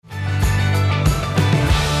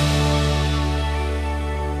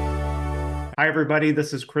Hi, everybody.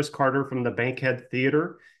 This is Chris Carter from the Bankhead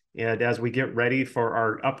Theater. And as we get ready for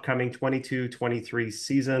our upcoming 22-23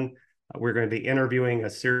 season, we're going to be interviewing a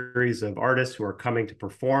series of artists who are coming to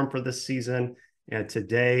perform for this season. And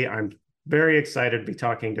today I'm very excited to be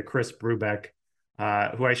talking to Chris Brubeck,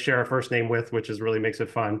 who I share a first name with, which really makes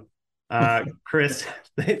it fun. Chris,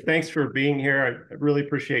 thanks for being here. I really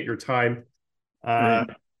appreciate your time.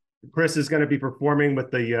 Chris is going to be performing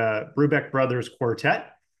with the Brubeck Brothers Quartet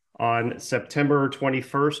on September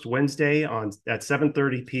 21st, Wednesday at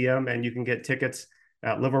 7:30 p.m. And you can get tickets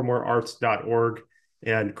at livermorearts.org.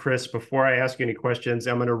 And Chris, before I ask you any questions,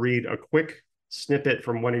 I'm going to read a quick snippet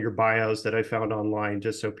from one of your bios that I found online,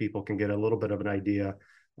 just so people can get a little bit of an idea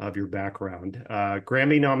of your background.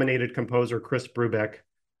 Grammy-nominated composer Chris Brubeck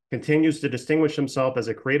continues to distinguish himself as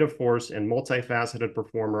a creative force and multifaceted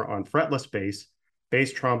performer on fretless bass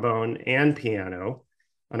trombone, and piano.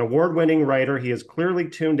 An award-winning writer, he is clearly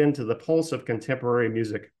tuned into the pulse of contemporary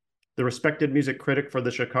music. The respected music critic for the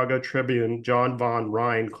Chicago Tribune, John Von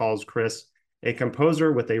Rhine, calls Chris a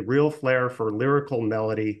composer with a real flair for lyrical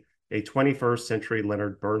melody, a 21st century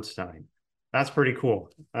Leonard Bernstein. That's pretty cool.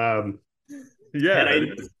 Yeah.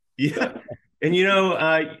 Yeah. And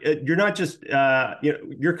you're not just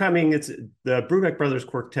you're coming. It's the Brubeck Brothers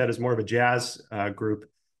Quartet is more of a jazz group,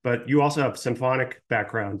 but you also have symphonic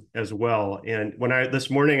background as well. And this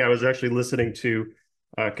morning I was actually listening to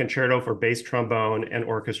Concerto for Bass Trombone and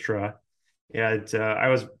Orchestra, and I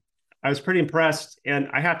was pretty impressed. And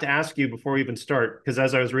I have to ask you before we even start, because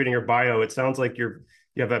as I was reading your bio, it sounds like you're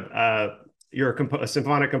a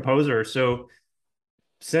symphonic composer. So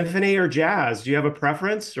symphony or jazz? Do you have a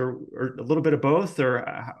preference, or a little bit of both,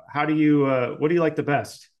 or how do you what do you like the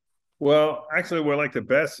best? Well, actually, what I like the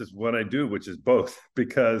best is what I do, which is both,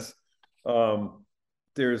 because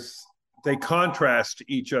they contrast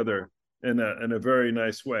each other in a very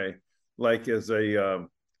nice way. Like as a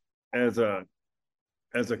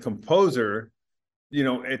composer,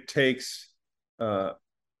 it takes a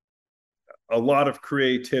lot of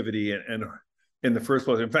creativity and in the first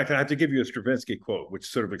place. In fact, I have to give you a Stravinsky quote, which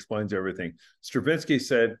sort of explains everything. Stravinsky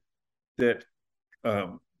said that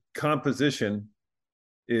composition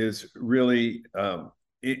is really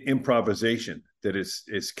improvisation that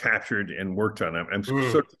is captured and worked on. I'm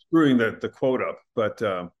sort of screwing the quote up, but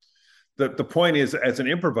the point is, as an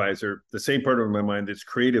improviser, the same part of my mind that's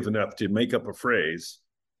creative enough to make up a phrase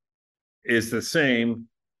is the same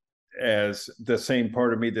as the same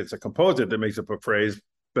part of me that's a composer that makes up a phrase.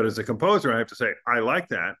 But as a composer, I have to say, I like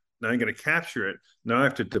that. Now I'm going to capture it. Now I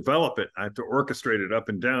have to develop it. I have to orchestrate it up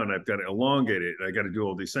and down. I've got to elongate it. I got to do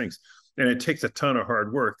all these things. And it takes a ton of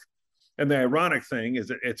hard work. And the ironic thing is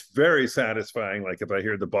that it's very satisfying. Like if I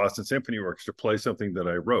hear the Boston Symphony Orchestra play something that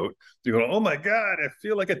I wrote, you go, oh my God, I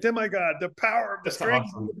feel like a demigod, the power of the strings,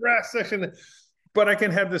 awesome. The brass section. But I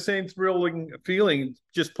can have the same thrilling feeling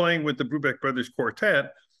just playing with the Brubeck Brothers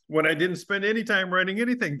Quartet when I didn't spend any time writing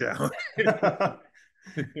anything down.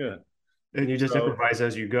 Yeah. And you just improvise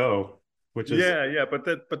as you go, which is yeah. But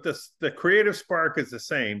the creative spark is the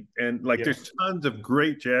same. And there's tons of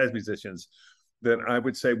great jazz musicians that I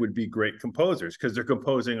would say would be great composers because they're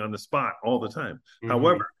composing on the spot all the time.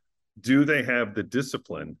 However, do they have the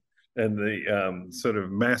discipline and the sort of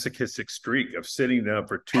masochistic streak of sitting down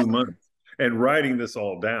for 2 months and writing this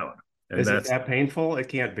all down? And is it that painful? It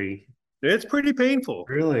can't be. It's pretty painful.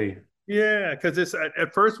 Really? Yeah, because it's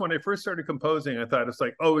at first, when I first started composing, I thought it's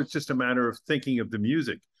like, oh, it's just a matter of thinking of the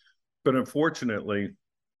music. But unfortunately,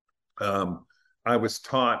 I was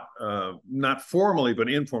taught, not formally, but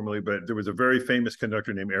informally, but there was a very famous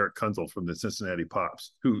conductor named Eric Kunzel from the Cincinnati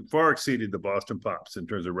Pops, who far exceeded the Boston Pops in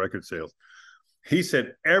terms of record sales. He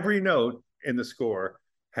said every note in the score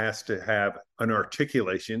has to have an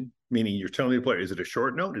articulation, meaning you're telling the player, is it a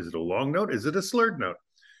short note? Is it a long note? Is it a slurred note?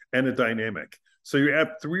 And a dynamic. So you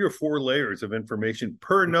have 3 or 4 layers of information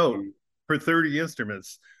per note per 30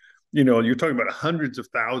 instruments. You're talking about hundreds of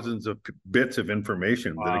thousands of bits of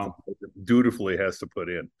information that a composer dutifully has to put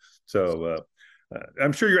in. So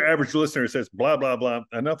I'm sure your average listener says, blah, blah, blah,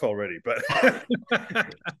 enough already. But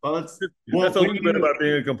that's a little bit about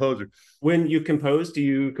being a composer. When you compose, do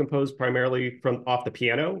you compose primarily off the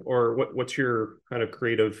piano, or what's your kind of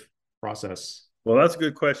creative process? Well, that's a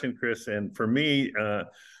good question, Chris. And for me,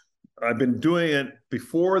 I've been doing it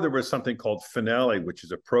before there was something called Finale, which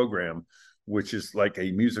is a program which is like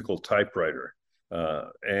a musical typewriter.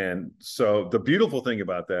 And so the beautiful thing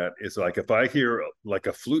about that is, like, if I hear like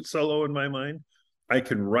a flute solo in my mind, I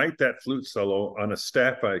can write that flute solo on a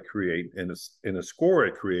staff I create in a score I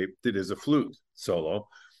create that is a flute solo,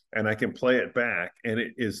 and I can play it back. And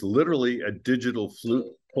it is literally a digital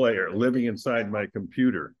flute player living inside my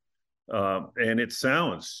computer. and it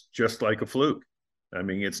sounds just like a flute. I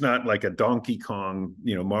mean, it's not like a Donkey Kong,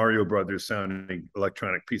 Mario Brothers sounding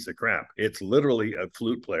electronic piece of crap. It's literally a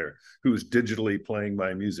flute player who's digitally playing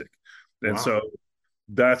my music. And Wow. so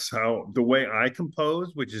that's how the way I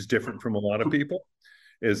compose, which is different from a lot of people,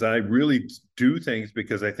 is I really do things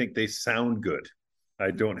because I think they sound good.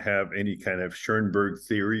 I don't have any kind of Schoenberg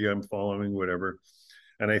theory I'm following, whatever.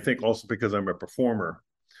 And I think also because I'm a performer,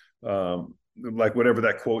 like whatever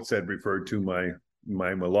that quote said referred to my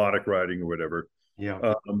melodic writing or whatever.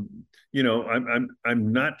 Yeah.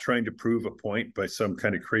 I'm not trying to prove a point by some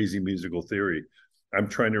kind of crazy musical theory. I'm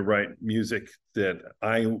trying to write music that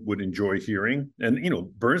I would enjoy hearing. And,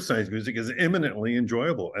 Bernstein's music is eminently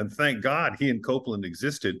enjoyable. And thank God he and Copland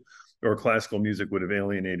existed, or classical music would have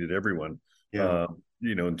alienated everyone, Yeah.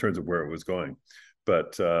 in terms of where it was going.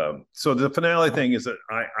 But so the finale thing is that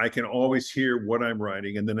I can always hear what I'm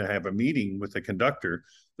writing, and then I have a meeting with the conductor.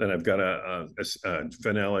 Then I've got a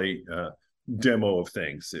finale demo of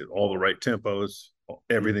things, all the right tempos,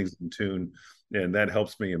 everything's in tune, and that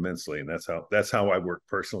helps me immensely. And that's how I work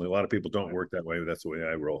personally. A lot of people don't work that way, but that's the way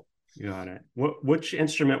I roll. Got it. Which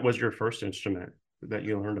instrument was your first instrument that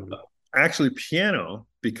you learned on? Actually, piano,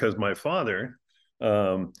 because my father,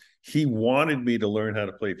 he wanted me to learn how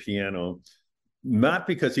to play piano, not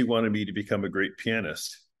because he wanted me to become a great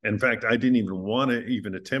pianist. In fact, I didn't even want to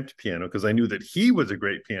even attempt piano because I knew that he was a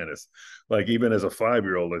great pianist. Like even as a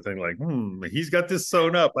 5-year-old, I think like, he's got this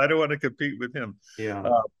sewn up. I don't want to compete with him. Yeah.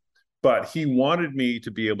 But he wanted me to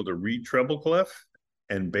be able to read treble clef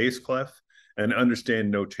and bass clef and understand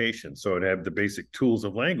notation. So I'd have the basic tools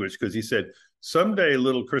of language, because he said, someday,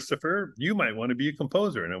 little Christopher, you might want to be a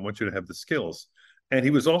composer, and I want you to have the skills. And he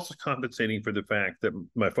was also compensating for the fact that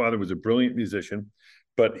my father was a brilliant musician,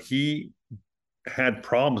 but he had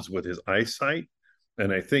problems with his eyesight.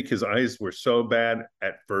 And I think his eyes were so bad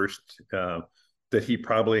at first that he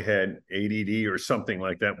probably had ADD or something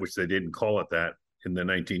like that, which they didn't call it that in the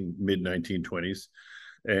mid 1920s.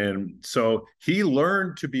 And so he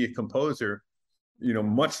learned to be a composer,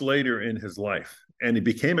 much later in his life. And he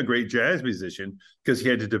became a great jazz musician because he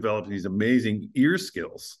had to develop these amazing ear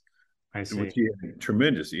skills. I see. Which he had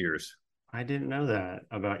tremendous ears. I didn't know that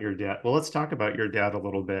about your dad. Well, let's talk about your dad a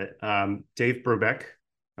little bit. Dave Brubeck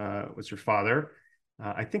was your father.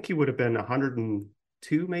 I think he would have been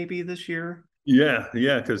 102 maybe this year. Yeah,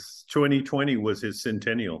 because 2020 was his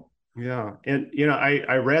centennial. Yeah. And,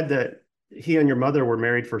 I read that he and your mother were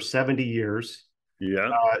married for 70 years.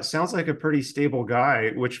 Yeah. Sounds like a pretty stable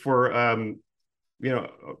guy, which for,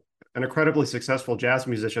 an incredibly successful jazz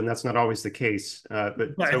musician, that's not always the case.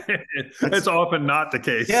 But so it's often not the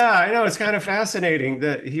case. Yeah, I know. It's kind of fascinating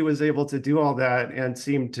that he was able to do all that and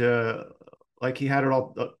seemed to like he had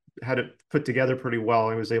it put together pretty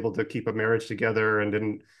well. He was able to keep a marriage together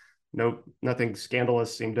and nothing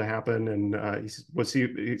scandalous seemed to happen. And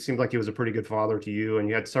he seemed like he was a pretty good father to you, and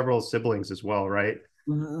you had several siblings as well, right?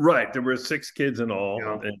 Right. There were 6 kids in all,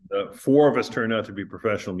 Yeah. and 4 of us turned out to be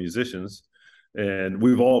professional musicians. And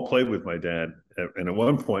we've all played with my dad. And at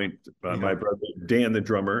one point, my brother Dan, the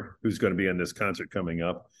drummer, who's going to be in this concert coming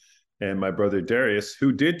up, and my brother Darius,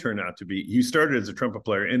 who did turn out to be, he started as a trumpet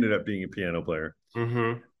player, ended up being a piano player.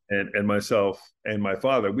 Mm-hmm. And myself and my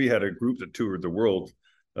father, we had a group that toured the world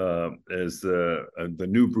as the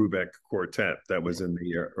new Brubeck Quartet. That was in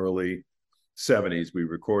the early 70s. We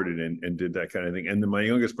recorded and did that kind of thing. And then my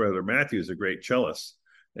youngest brother Matthew is a great cellist.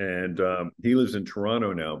 And he lives in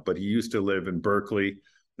Toronto now, but he used to live in Berkeley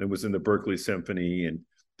and was in the Berkeley Symphony and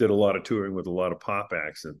did a lot of touring with a lot of pop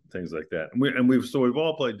acts and things like that. And we've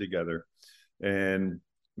all played together, and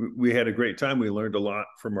we had a great time. We learned a lot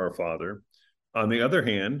from our father. On the other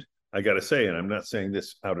hand, I got to say, and I'm not saying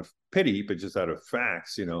this out of pity, but just out of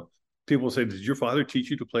facts, people say, did your father teach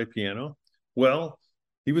you to play piano? Well,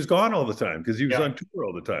 he was gone all the time because he was on tour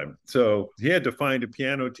all the time. So he had to find a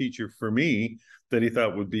piano teacher for me that he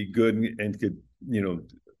thought would be good and could,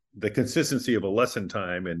 the consistency of a lesson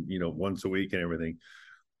time and, once a week and everything.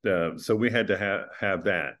 So we had to have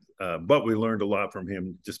that. But we learned a lot from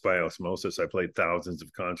him just by osmosis. I played thousands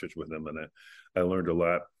of concerts with him, and I learned a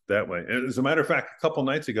lot that way. And as a matter of fact, a couple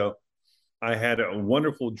nights ago, I had a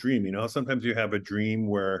wonderful dream. Sometimes you have a dream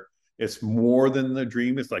where it's more than the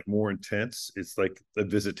dream. It's like more intense. It's like a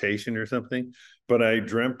visitation or something. But I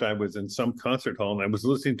dreamt I was in some concert hall and I was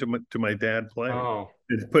listening to my dad play. Oh.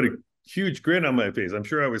 It put a huge grin on my face. I'm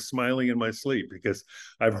sure I was smiling in my sleep because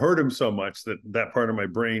I've heard him so much that part of my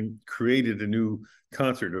brain created a new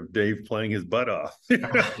concert of Dave playing his butt off. And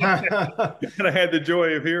I had the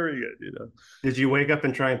joy of hearing it, Did you wake up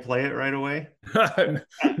and try and play it right away?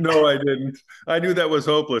 No, I didn't. I knew that was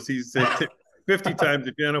hopeless. He said, 50 times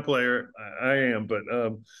a piano player. I am, but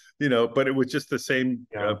but it was just the same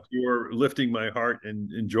Yeah. pure lifting my heart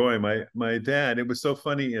and joy. My dad, it was so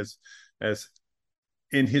funny as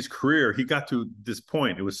in his career, he got to this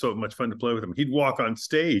point. It was so much fun to play with him. He'd walk on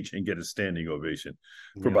stage and get a standing ovation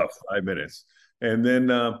for Yeah. about 5 minutes. And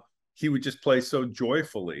then he would just play so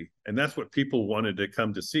joyfully. And that's what people wanted to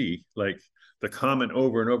come to see. Like the comment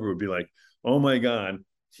over and over would be like, oh my God,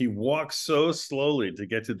 he walks so slowly to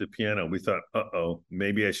get to the piano. We thought, uh-oh,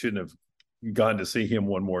 maybe I shouldn't have gone to see him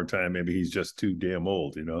one more time. Maybe he's just too damn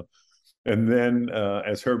old, you know? And then,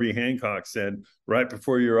 as Herbie Hancock said, right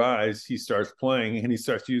before your eyes, he starts playing and he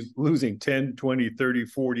starts losing 10, 20, 30,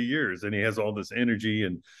 40 years. And he has all this energy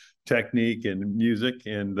and technique and music.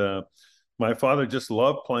 And my father just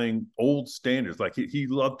loved playing old standards. Like he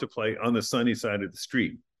loved to play On the Sunny Side of the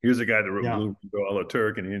Street. Here's a guy that wrote Yeah. Blue a la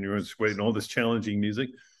Turk and Henry was and all this challenging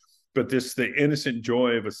music. But the innocent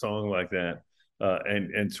joy of a song like that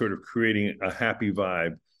and sort of creating a happy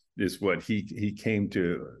vibe is what he came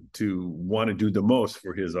to want to do the most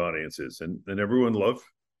for his audiences, and everyone loved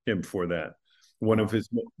him for that. One of his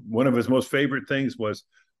most favorite things was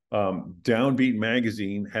Downbeat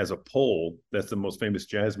magazine has a poll, that's the most famous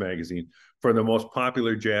jazz magazine, for the most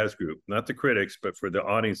popular jazz group, not the critics, but for the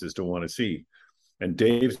audiences to want to see. And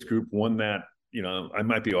Dave's group won that. I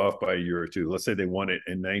might be off by a year or two. Let's say they won it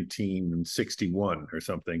in 1961 or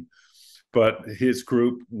something. But his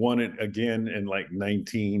group won it again in like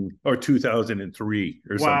 2003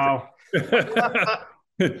 or Wow. something.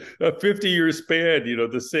 A 50-year span,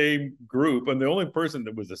 the same group. And the only person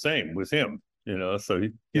that was the same was him, so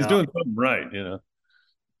he's doing something right.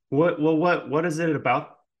 What is it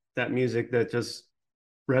about that music that just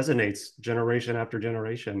resonates generation after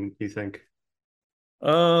generation, you think?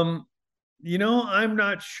 I'm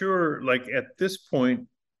not sure. Like at this point,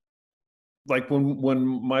 like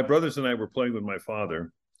when my brothers and I were playing with my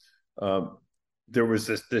father, there was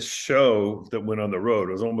this show that went on the road.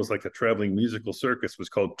 It was almost like a traveling musical circus. It was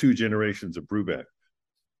called Two Generations of Brubeck.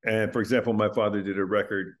 And for example, my father did a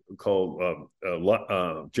record called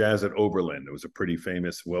Jazz at Oberlin. It was a pretty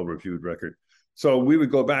famous, well-reviewed record. So we would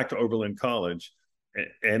go back to Oberlin College,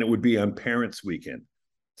 and it would be on Parents' Weekend.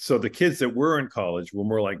 So the kids that were in college were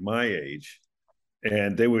more like my age.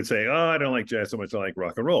 And they would say, oh, I don't like jazz so much, I like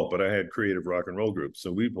rock and roll. But I had creative rock and roll groups,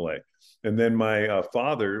 so we play. And then my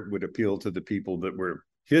father would appeal to the people that were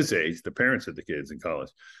his age, the parents of the kids in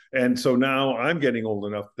college. And so now I'm getting old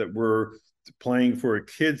enough that we're playing for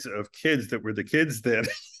kids of kids that were the kids then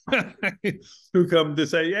who come to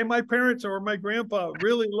say, hey, my parents or my grandpa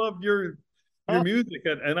really loved your music.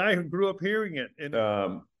 And I grew up hearing it. And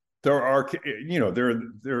there are,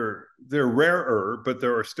 they're rarer, but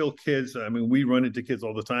there are still kids. I mean, we run into kids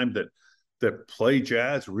all the time that play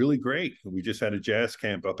jazz really great. We just had a jazz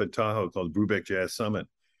camp up in Tahoe called Brubeck Jazz Summit,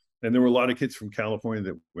 and there were a lot of kids from California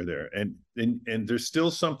that were there. And there's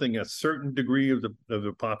still something, a certain degree of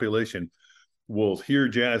the population will hear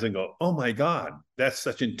jazz and go, oh my God, that's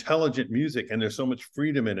such intelligent music, and there's so much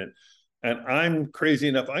freedom in it. And I'm crazy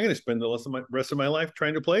enough, I'm going to spend the rest of my life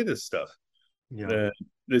trying to play this stuff. Yeah.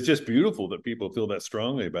 It's just beautiful that people feel that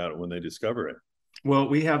strongly about it when they discover it. Well,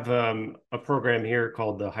 we have a program here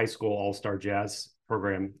called the High School All-Star Jazz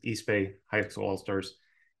Program, East Bay High School All-Stars.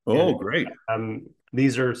 Oh, and, great.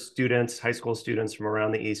 These are students, high school students from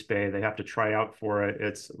around the East Bay. They have to try out for it.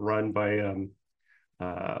 It's run by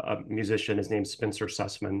a musician. His name's Spencer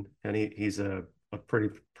Sussman, and he's a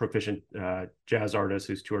pretty proficient jazz artist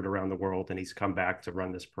who's toured around the world, and he's come back to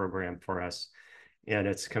run this program for us. And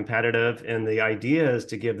it's competitive, and the idea is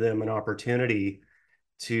to give them an opportunity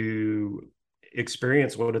to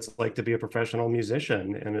experience what it's like to be a professional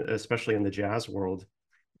musician, and especially in the jazz world.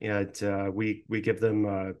 And we give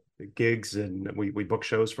them gigs, and we book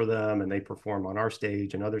shows for them, and they perform on our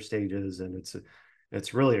stage and other stages, and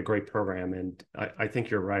it's really a great program. And I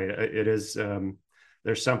think you're right. It is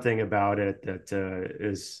there's something about it that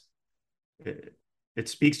it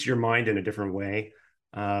speaks to your mind in a different way.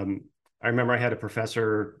 I remember I had a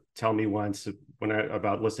professor tell me once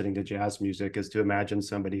about listening to jazz music is to imagine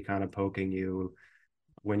somebody kind of poking you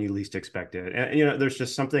when you least expect it. And, there's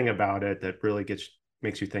just something about it that really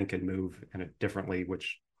makes you think and move in it differently,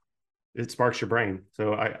 which it sparks your brain.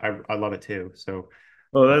 So I love it too. So.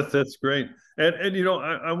 Oh, that's great. And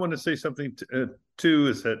I want to say something too,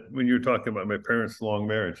 is that when you're talking about my parents' long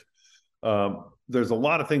marriage, there's a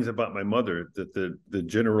lot of things about my mother that the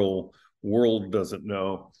general world doesn't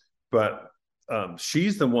know. But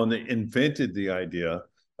she's the one that invented the idea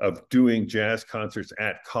of doing jazz concerts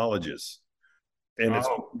at colleges. And it's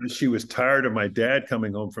Oh, she was tired of my dad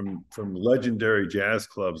coming home from legendary jazz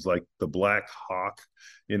clubs like the Black Hawk,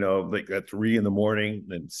 like at 3 a.m.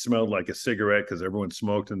 and smelled like a cigarette because everyone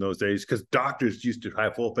smoked in those days. Because doctors used to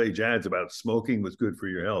have full-page ads about smoking was good for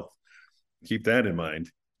your health. Keep that in mind.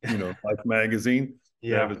 Life magazine.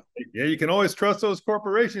 yeah. Yeah, you can always trust those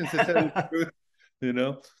corporations to tell you the truth. You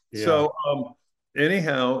know. Yeah. So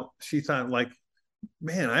anyhow, she thought like,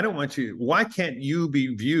 man, I don't want you. Why can't you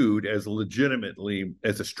be viewed as legitimately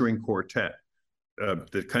as a string quartet?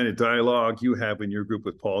 The kind of dialogue you have in your group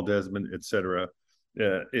with Paul Desmond, et cetera.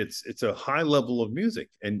 It's a high level of music,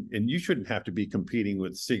 and you shouldn't have to be competing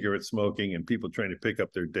with cigarette smoking and people trying to pick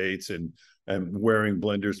up their dates and wearing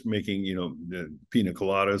blenders, making pina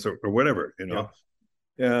coladas or whatever. Yeah.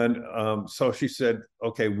 And so she said,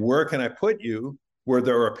 okay, where can I put you where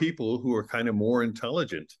there are people who are kind of more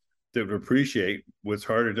intelligent that would appreciate what's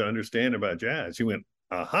harder to understand about jazz? She went,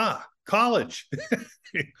 aha, college.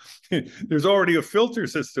 There's already a filter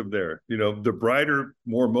system there. The brighter,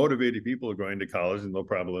 more motivated people are going to college and they'll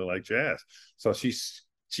probably like jazz. So she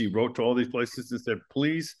wrote to all these places and said,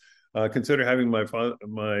 please consider having my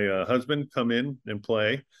husband come in and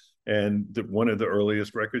play. And one of the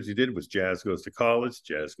earliest records he did was Jazz Goes to College,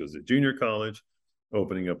 Jazz Goes to Junior College,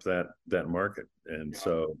 opening up that market. And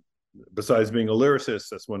so besides being a lyricist,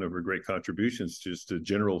 that's one of her great contributions to just the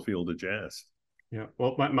general field of jazz. Yeah.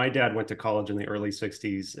 Well, my dad went to college in the early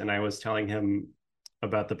 60s, and I was telling him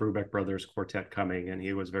about the Brubeck Brothers Quartet coming, and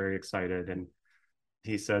he was very excited. And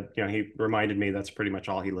he said, he reminded me that's pretty much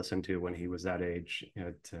all he listened to when he was that age.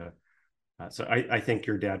 So I think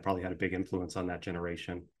your dad probably had a big influence on that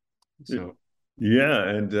generation. So yeah,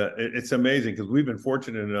 and it's amazing because we've been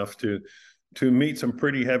fortunate enough to meet some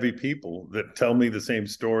pretty heavy people that tell me the same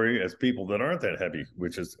story as people that aren't that heavy,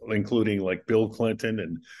 which is including like Bill Clinton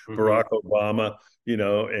and Barack Obama,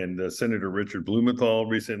 and Senator Richard Blumenthal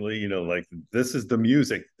recently. Like this is the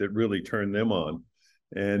music that really turned them on.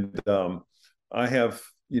 And I have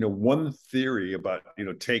one theory about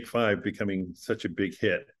Take Five becoming such a big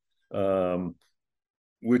hit,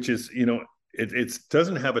 which is it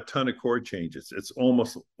doesn't have a ton of chord changes. It's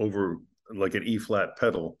almost over like an E flat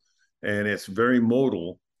pedal, and it's very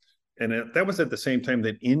modal. And that was at the same time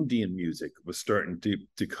that Indian music was starting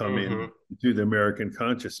to come in to the American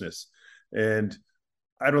consciousness. And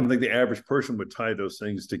I don't think the average person would tie those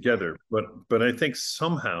things together, but I think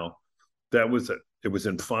somehow it was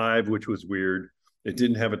in 5, which was weird. It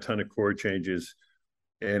didn't have a ton of chord changes,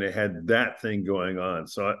 and it had that thing going on.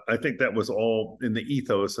 So I think that was all in the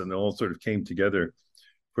ethos, and it all sort of came together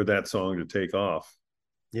for that song to take off.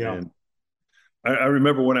 yeah. And I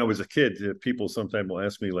remember when I was a kid, people sometimes will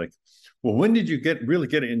ask me like, well, when did you really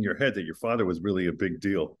get it in your head that your father was really a big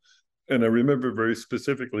deal? And I remember very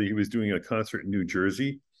specifically, he was doing a concert in New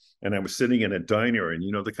Jersey, and I was sitting in a diner, and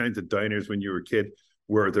the kinds of diners when you were a kid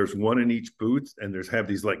where there's one in each booth, and have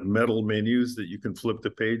these like metal menus that you can flip the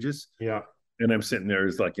pages. Yeah. And I'm sitting there,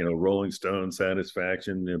 it's like, Rolling Stone,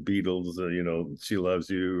 Satisfaction, Beatles, She Loves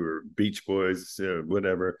You, or Beach Boys,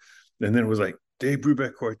 whatever. And then it was like, Dave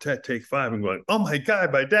Brubeck Quartet, Take 5. I'm going, oh my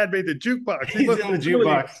God, my dad made the jukebox. He's in the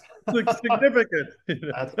jukebox. Looks significant.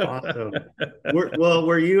 That's awesome.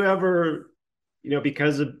 Were you ever,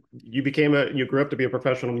 because you grew up to be a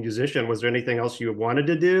professional musician, was there anything else you wanted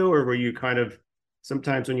to do? Or were you kind of,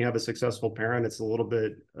 sometimes when you have a successful parent, it's a little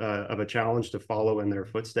bit of a challenge to follow in their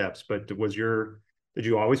footsteps. But did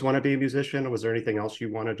you always want to be a musician? Or was there anything else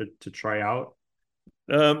you wanted to try out?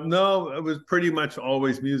 No, it was pretty much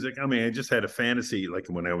always music. I mean, I just had a fantasy. Like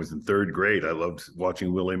when I was in 3rd grade, I loved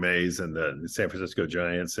watching Willie Mays and the San Francisco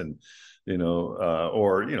Giants, and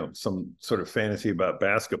or some sort of fantasy about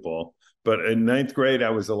basketball. But in 9th grade, I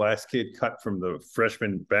was the last kid cut from the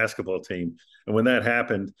freshman basketball team, and when that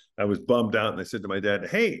happened, I was bummed out. And I said to my dad,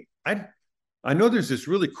 "Hey, I know there's this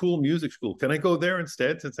really cool music school. Can I go there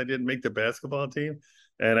instead since I didn't make the basketball team?"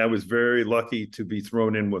 And I was very lucky to be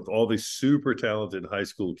thrown in with all these super talented high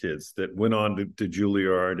school kids that went on to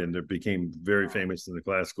Juilliard and became very famous in the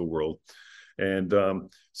classical world. And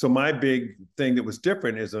so my big thing that was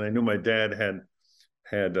different is that I knew my dad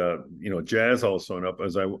had jazz also on up,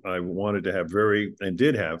 as I wanted to have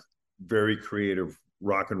did have very creative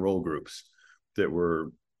rock and roll groups that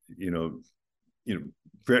were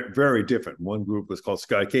very, very different. One group was called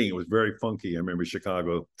Sky King. It was very funky. I remember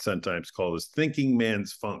Chicago sometimes called us Thinking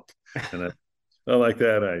Man's Funk, and I like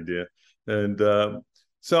that idea. And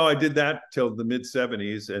so I did that till the mid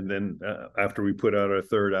 70s, and then after we put out our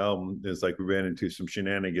 3rd album, it's like we ran into some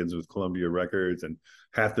shenanigans with Columbia Records, and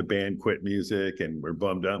half the band quit music, and we're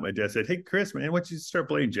bummed out. My dad said, "Hey, Chris, man, why don't you start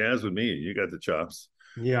playing jazz with me? You got the chops."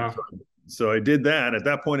 Yeah. So so I did that. At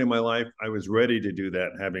that point in my life, I was ready to do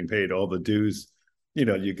that, having paid all the dues. You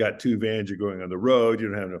know, you got 2 vans, you're going on the road, you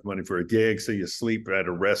don't have enough money for a gig, so you sleep at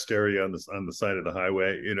a rest area on the side of the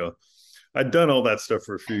highway. You know, I'd done all that stuff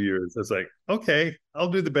for a few years. I was like, okay, I'll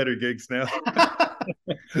do the better gigs now.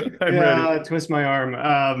 I'm ready. Yeah, twist my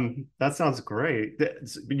arm. That sounds great.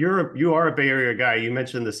 You are a Bay Area guy. You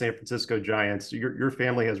mentioned the San Francisco Giants. Your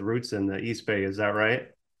family has roots in the East Bay, is that right?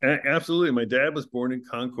 Absolutely. My dad was born in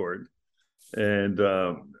Concord, and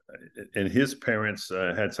his parents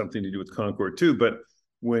had something to do with Concord too. But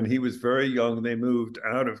when he was very young, they moved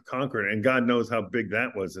out of Concord, and God knows how big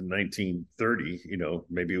that was in 1930. You know,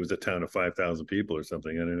 maybe it was a town of 5,000 people or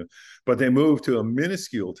something. I don't know. But they moved to a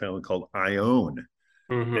minuscule town called Ione.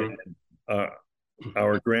 Mm-hmm. And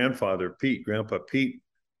our grandfather, Pete, Grandpa Pete,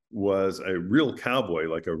 was a real cowboy,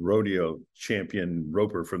 like a rodeo champion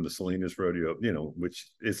roper from the Salinas Rodeo, you know, which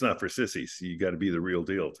it's not for sissies. You got to be the real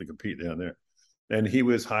deal to compete down there. And he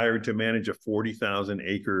was hired to manage a 40,000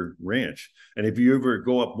 acre ranch. And if you ever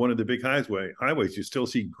go up one of the big highways, you still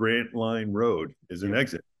see Grant Line Road as an Yeah.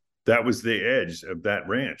 exit. That was the edge of that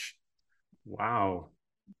ranch. Wow.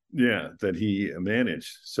 Yeah, that he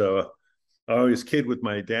managed. So I always kid with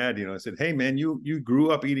my dad, you know, I said, hey man, you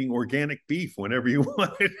grew up eating organic beef whenever you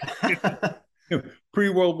wanted.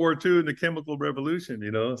 Pre-World War II and the chemical revolution,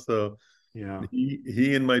 you know. So Yeah.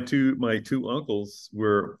 he and my two uncles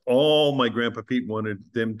were all my grandpa Pete wanted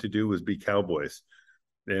them to do was be cowboys.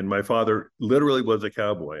 And my father literally was a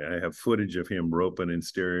cowboy. I have footage of him roping and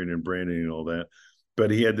steering and branding and all that.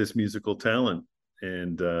 But he had this musical talent,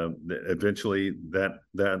 and eventually that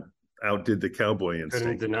outdid the cowboy Couldn't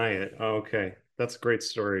instinct. deny it. Oh, okay. That's a great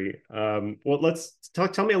story. Well, let's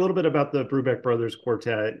tell me a little bit about the Brubeck Brothers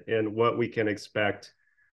Quartet and what we can expect.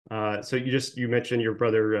 So you mentioned your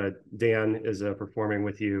brother Dan is performing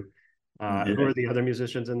with you. Who Yeah. are the other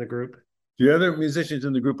musicians in the group? The other musicians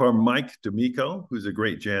in the group are Mike D'Amico, who's a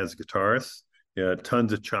great jazz guitarist,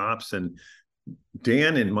 tons of chops. And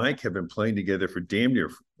Dan and Mike have been playing together for damn near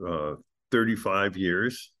 35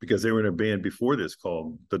 years, because they were in a band before this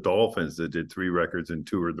called the Dolphins that did 3 records and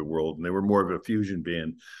toured the world. And they were more of a fusion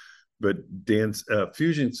band. But Dan's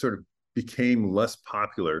fusion sort of became less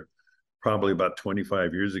popular probably about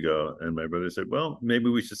 25 years ago. And my brother said, well, maybe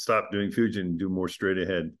we should stop doing fusion and do more straight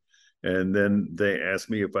ahead. And then they asked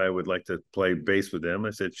me if I would like to play bass with them.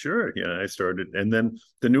 I said, sure. Yeah, I started. And then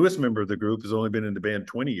the newest member of the group has only been in the band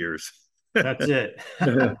 20 years. That's it.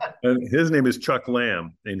 And his name is Chuck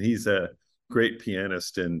Lamb, and he's a great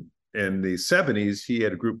pianist. And in the 70s, he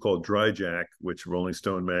had a group called Dry Jack, which Rolling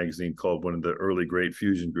Stone magazine called one of the early great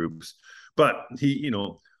fusion groups. But he, you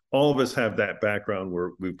know, all of us have that background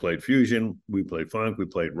where we played fusion, we played funk, we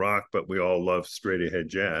played rock, but we all love straight ahead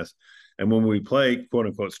jazz. And when we play quote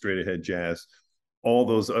unquote straight ahead jazz, all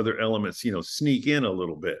those other elements, you know, sneak in a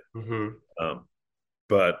little bit. Mm-hmm.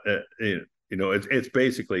 But it's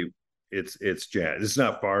basically it's jazz. It's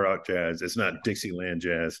not far out jazz. It's not Dixieland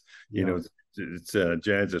jazz. You Yeah. know, it's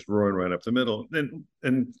jazz that's roaring right up the middle.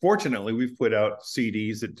 And fortunately, we've put out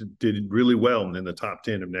CDs that did really well in the top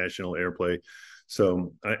 10 of national airplay.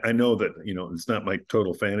 So I know that, you know, it's not my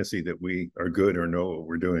total fantasy that we are good or know what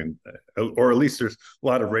we're doing, or at least there's a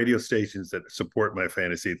lot of radio stations that support my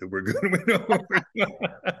fantasy that we're good. We know what we're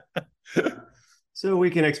doing. So we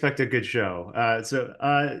can expect a good show.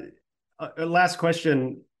 Last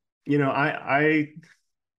question. You know, I'm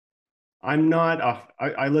not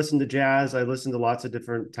I listen to jazz. I listen to lots of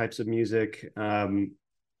different types of music. I'm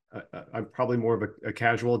probably more of a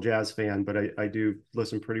casual jazz fan, but I do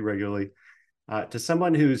listen pretty regularly. To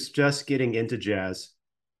someone who's just getting into jazz,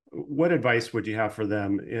 what advice would you have for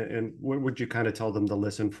them, and what would you kind of tell them to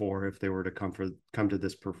listen for if they were to come to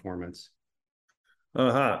this performance?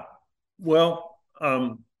 Uh-huh. Well,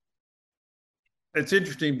 it's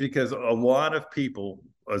interesting because a lot of people,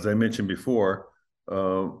 as I mentioned before,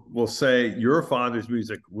 will say your father's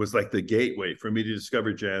music was like the gateway for me to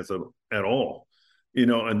discover jazz at all. You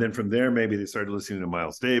know, and then from there, maybe they started listening to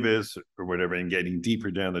Miles Davis or whatever, and getting deeper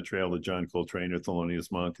down the trail to John Coltrane or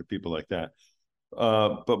Thelonious Monk or people like that.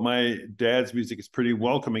 But my dad's music is pretty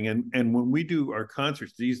welcoming, and when we do our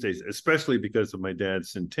concerts these days, especially because of my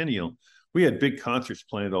dad's centennial, we had big concerts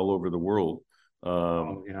planned all over the world.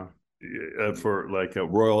 Oh yeah. For like a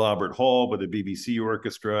Royal Albert Hall with the BBC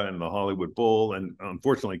orchestra and the Hollywood Bowl, and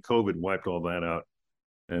unfortunately, COVID wiped all that out.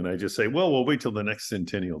 And I just say, well, we'll wait till the next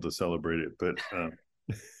centennial to celebrate it. But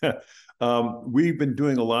we've been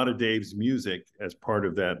doing a lot of Dave's music as part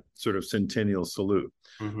of that sort of centennial salute.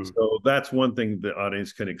 Mm-hmm. So that's one thing the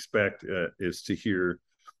audience can expect, is to hear,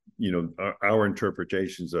 you know, our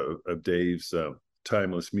interpretations of Dave's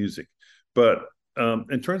timeless music. But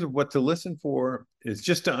in terms of what to listen for, is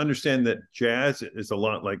just to understand that jazz is a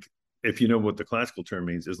lot like, if you know what the classical term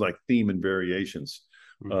means, is like theme and variations,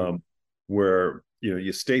 Mm-hmm. where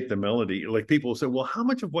you state the melody. Like people will say, "Well, how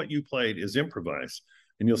much of what you played is improvised?"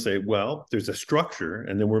 And you'll say, "Well, there's a structure,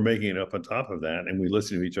 and then we're making it up on top of that, and we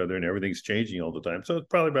listen to each other, and everything's changing all the time. So it's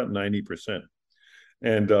probably about 90%."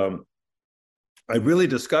 And I really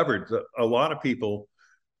discovered that a lot of people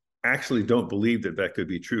actually don't believe that that could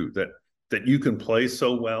be true. That you can play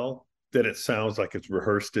so well that it sounds like it's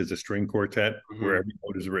rehearsed as a string quartet where Mm-hmm. every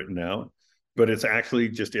note is written out, but it's actually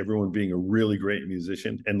just everyone being a really great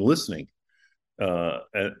musician and listening.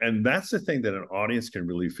 And that's the thing that an audience can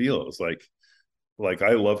really feel. It's like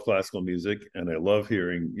I love classical music and I love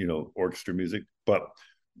hearing orchestra music, but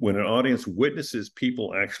when an audience witnesses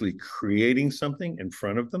people actually creating something in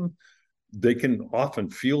front of them, they can often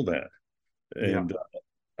feel that. Yeah. And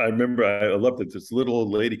I remember I loved that this little old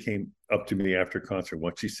lady came up to me after concert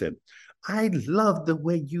once. She said, "I love the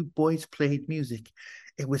way you boys played music.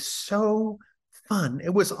 It was so fun.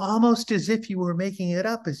 It was almost as if you were making it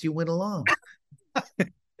up as you went along."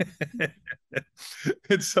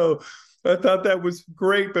 And so I thought that was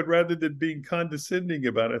great, but rather than being condescending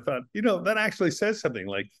about it, I thought, that actually says something,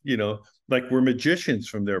 like we're magicians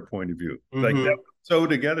from their point of view. Like that Mm-hmm. was so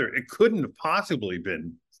together. It couldn't have possibly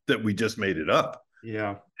been that we just made it up.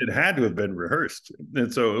 Yeah. It had to have been rehearsed.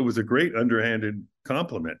 And so it was a great underhanded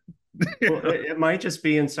compliment. Well, it might just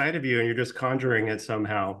be inside of you and you're just conjuring it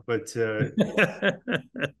somehow. But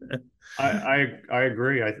I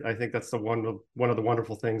agree. I think that's one of the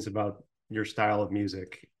wonderful things about your style of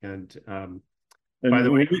music. And by And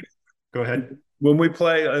the way, go ahead. when we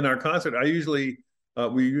play in our concert, we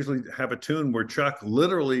usually have a tune where Chuck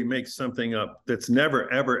literally makes something up that's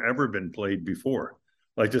never, ever, ever been played before.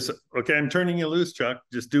 Like, just, okay, I'm turning you loose, Chuck.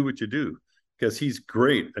 Just do what you do. Because he's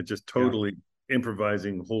great at just Yeah. totally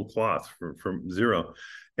improvising whole cloth from zero.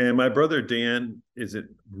 And my brother Dan is a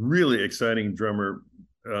really exciting drummer.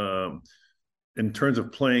 In terms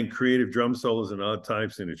of playing creative drum solos and odd time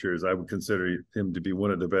signatures, I would consider him to be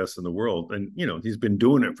one of the best in the world. And he's been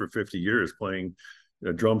doing it for 50 years, playing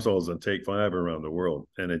drum solos on Take Five around the world,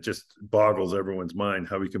 and it just boggles everyone's mind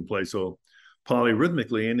how he can play so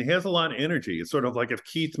polyrhythmically, and he has a lot of energy. It's sort of like if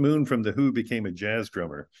Keith Moon from The Who became a jazz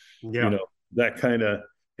drummer, you Yeah. know, that kind of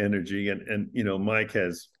energy. And Mike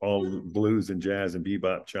has all blues and jazz and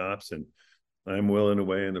bebop chops, and I'm willing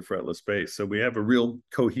away in the fretless bass. So we have a real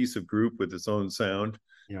cohesive group with its own sound,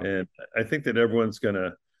 Yeah. and I think that everyone's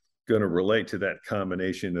gonna relate to that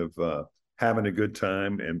combination of having a good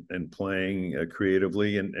time and playing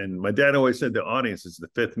creatively. And my dad always said the audience is the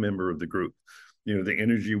fifth member of the group. The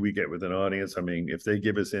energy we get with an audience. I mean, if they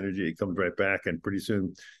give us energy, it comes right back, and pretty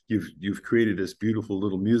soon you've created this beautiful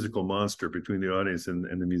little musical monster between the audience and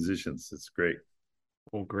the musicians. It's great.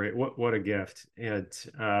 Well, great. What a gift. And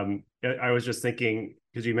I was just thinking,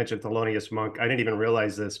 because you mentioned Thelonious Monk, I didn't even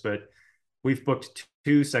realize this, but we've booked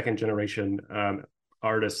two second generation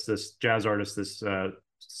artists, this jazz artist, this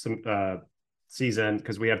season,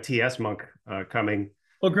 because we have T.S. Monk coming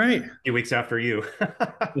Oh, great. a few weeks after you. So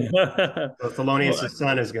Well, Thelonious'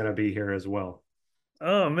 son is going to be here as well.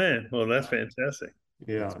 oh man, well that's fantastic.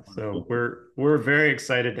 That's Yeah, so wonderful. we're very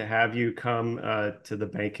excited to have you come to the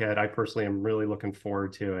Bankhead. I personally am really looking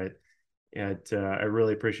forward to it, and I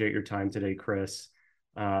really appreciate your time today, Chris.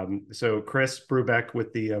 So Chris Brubeck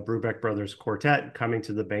with the Brubeck Brothers Quartet coming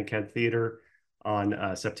to the Bankhead Theater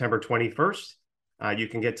on September 21st. You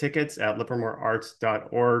can get tickets at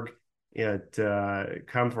livermorearts.org.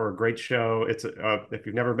 Come for a great show. It's if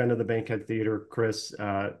you've never been to the Bankhead Theater, Chris,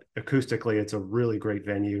 acoustically, it's a really great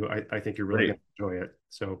venue. I think you're really going Great. to enjoy it.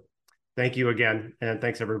 So thank you again, and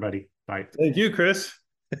thanks everybody. Bye. Thank you, Chris.